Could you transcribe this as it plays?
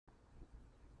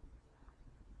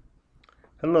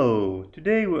Hello,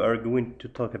 today we are going to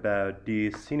talk about the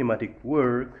cinematic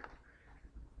work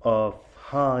of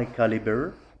high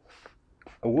caliber,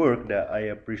 a work that I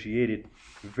appreciated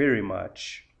very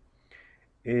much.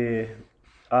 Uh,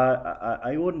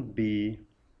 I wouldn't be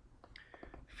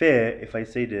fair if I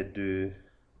say that the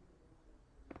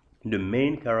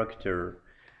main character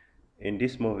in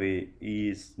this movie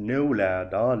is Nola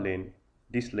Darling.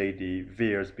 This lady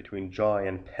veers between joy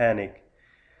and panic,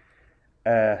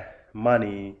 uh,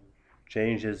 money,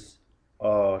 changes,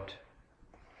 art,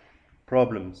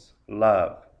 problems,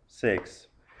 love, sex,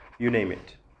 you name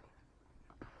it.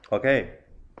 Okay,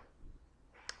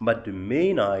 but the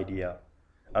main idea,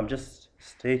 I'm just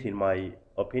stating my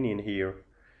opinion here,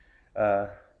 uh,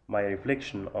 my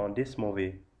reflection on this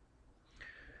movie,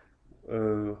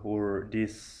 or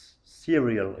this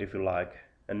serial, if you like,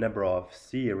 a number of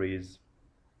series,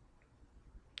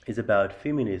 is about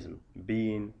feminism,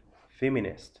 being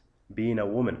feminist, being a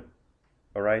woman.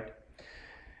 All right,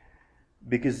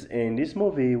 because in this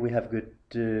movie we have got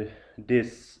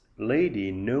this lady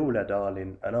Nola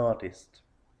Darling, an artist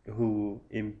who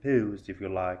imposed, if you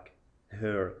like,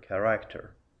 her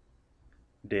character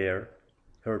there,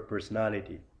 her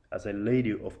personality as a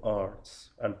lady of arts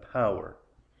and power,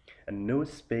 and no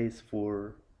space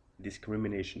for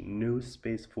discrimination, no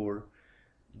space for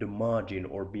the margin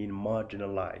or being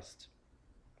marginalized,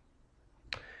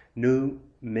 no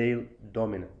male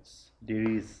dominance. There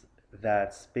is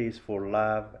that space for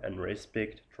love and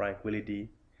respect,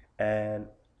 tranquility, and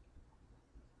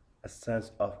a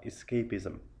sense of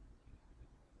escapism.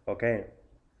 Okay,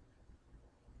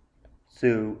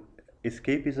 so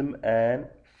escapism and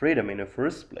freedom in the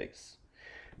first place,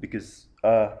 because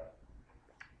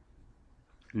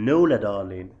Nola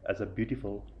Darling, as a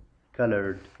beautiful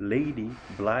colored lady,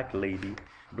 black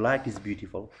is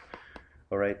beautiful,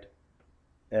 all right,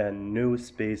 and no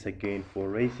space again for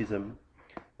racism.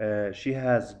 She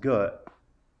has got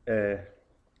uh,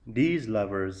 these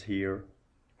lovers here,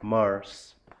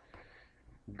 Mars,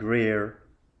 Greer,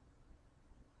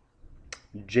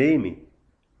 Jamie.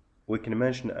 We can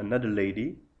mention another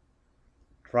lady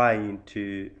trying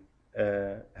to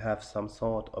have some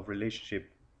sort of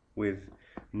relationship with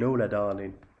Nola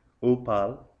Darling,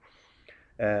 Opal,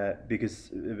 because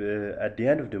at the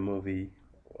end of the movie,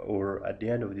 or at the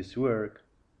end of this work,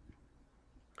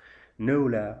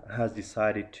 Nola has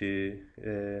decided to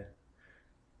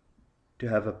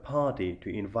have a party, to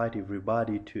invite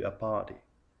everybody to a party.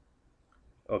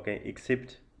 Okay,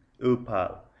 except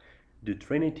Opal. The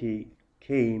Trinity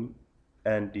came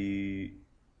and they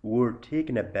were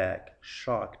taken aback,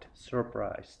 shocked,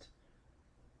 surprised.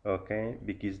 Okay,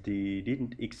 because they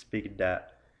didn't expect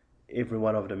that. Every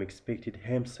one of them expected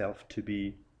himself to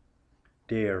be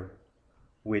there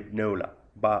with Nola,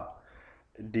 but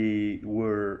they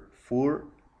were four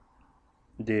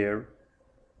there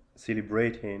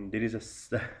celebrating. There is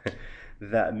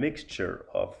that mixture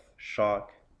of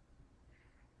shock,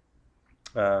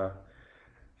 uh,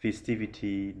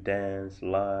 festivity, dance,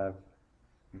 love,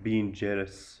 being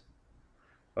jealous.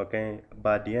 Okay,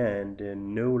 by the end,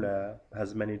 Nola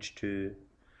has managed to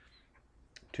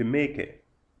make it.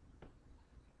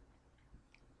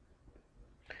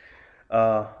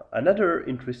 Another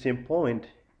interesting point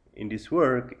in this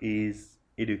work is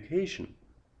education.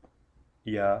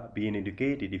 Yeah, being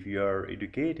educated. If you are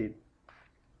educated,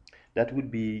 that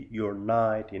would be your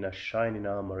knight in a shining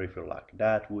armor, if you like.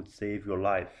 That would save your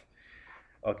life.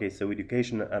 Okay, so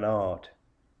education and art,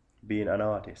 being an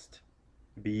artist,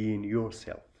 being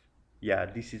yourself. Yeah,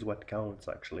 this is what counts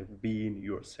actually, being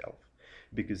yourself.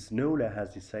 Because Nola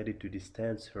has decided to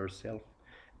distance herself,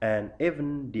 and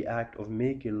even the act of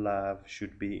making love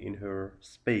should be in her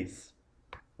space,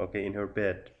 okay, in her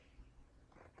bed.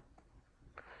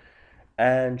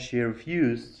 And she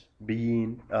refused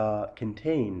being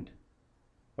contained,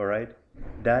 all right?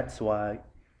 That's why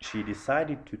she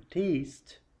decided to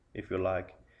taste, if you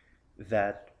like,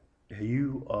 that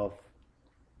hue of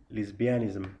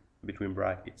lesbianism between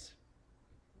brackets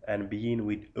and being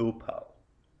with Opal.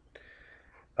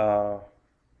 Uh,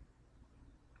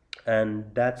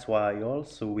 and that's why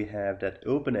also we have that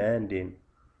open ending.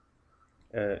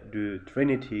 The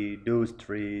Trinity, those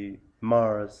three,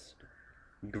 Mars,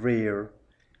 Greer,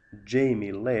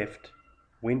 Jamie left,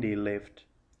 Wendy left,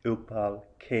 Opal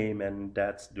came, and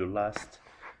that's the last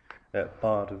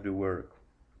part of the work.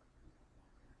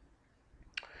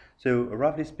 So,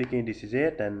 roughly speaking, this is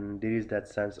it, and there is that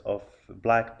sense of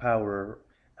black power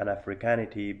and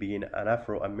Africanity, being an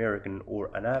Afro American or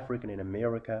an African in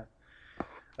America.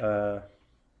 Uh,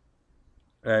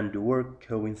 and the work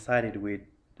coincided with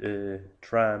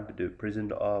Trump, the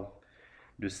president of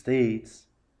the States,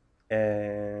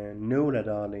 and Nola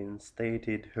Darling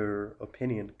stated her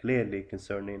opinion clearly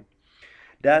concerning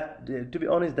that. To be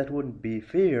honest, that wouldn't be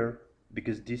fair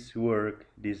because this work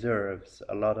deserves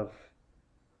a lot of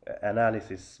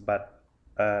analysis, but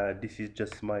this is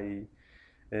just my,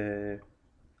 uh,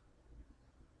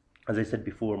 as I said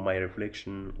before, my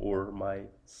reflection or my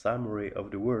summary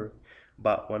of the work.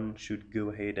 But one should go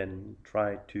ahead and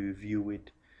try to view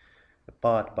it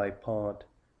part by part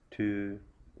to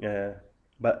uh,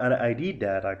 and I did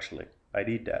that actually. I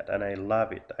did that and I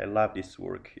love it. I love this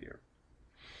work here.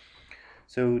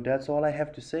 So that's all I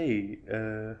have to say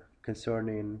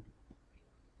concerning.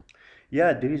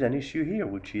 Yeah, there is an issue here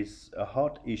which is a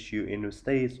hot issue in the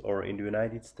States or in the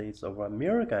United States of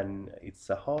America, and it's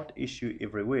a hot issue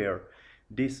everywhere.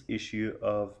 This issue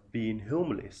of being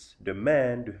homeless. The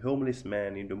homeless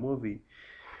man in the movie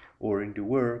or in the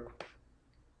work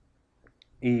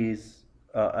is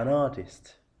an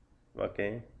artist,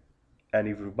 okay? And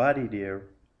everybody there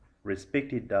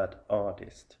respected that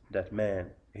artist, that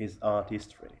man, his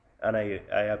artistry. And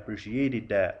I appreciated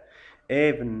that.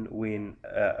 Even when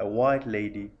a white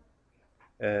lady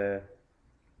uh,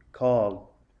 called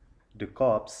the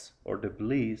cops or the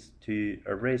police to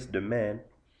arrest the man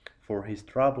for his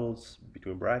troubles,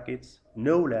 between brackets,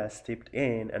 Nola stepped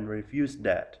in and refused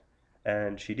that.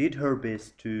 And she did her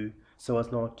best to so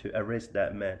as not to arrest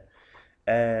that man.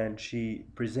 And she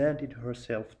presented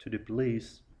herself to the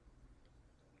police,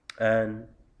 and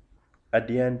at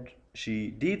the end she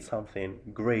did something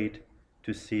great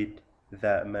to set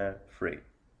that man free.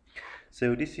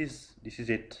 So this is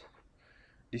it.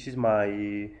 This is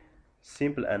my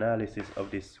simple analysis of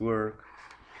this work,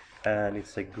 and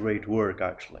it's a great work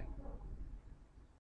actually.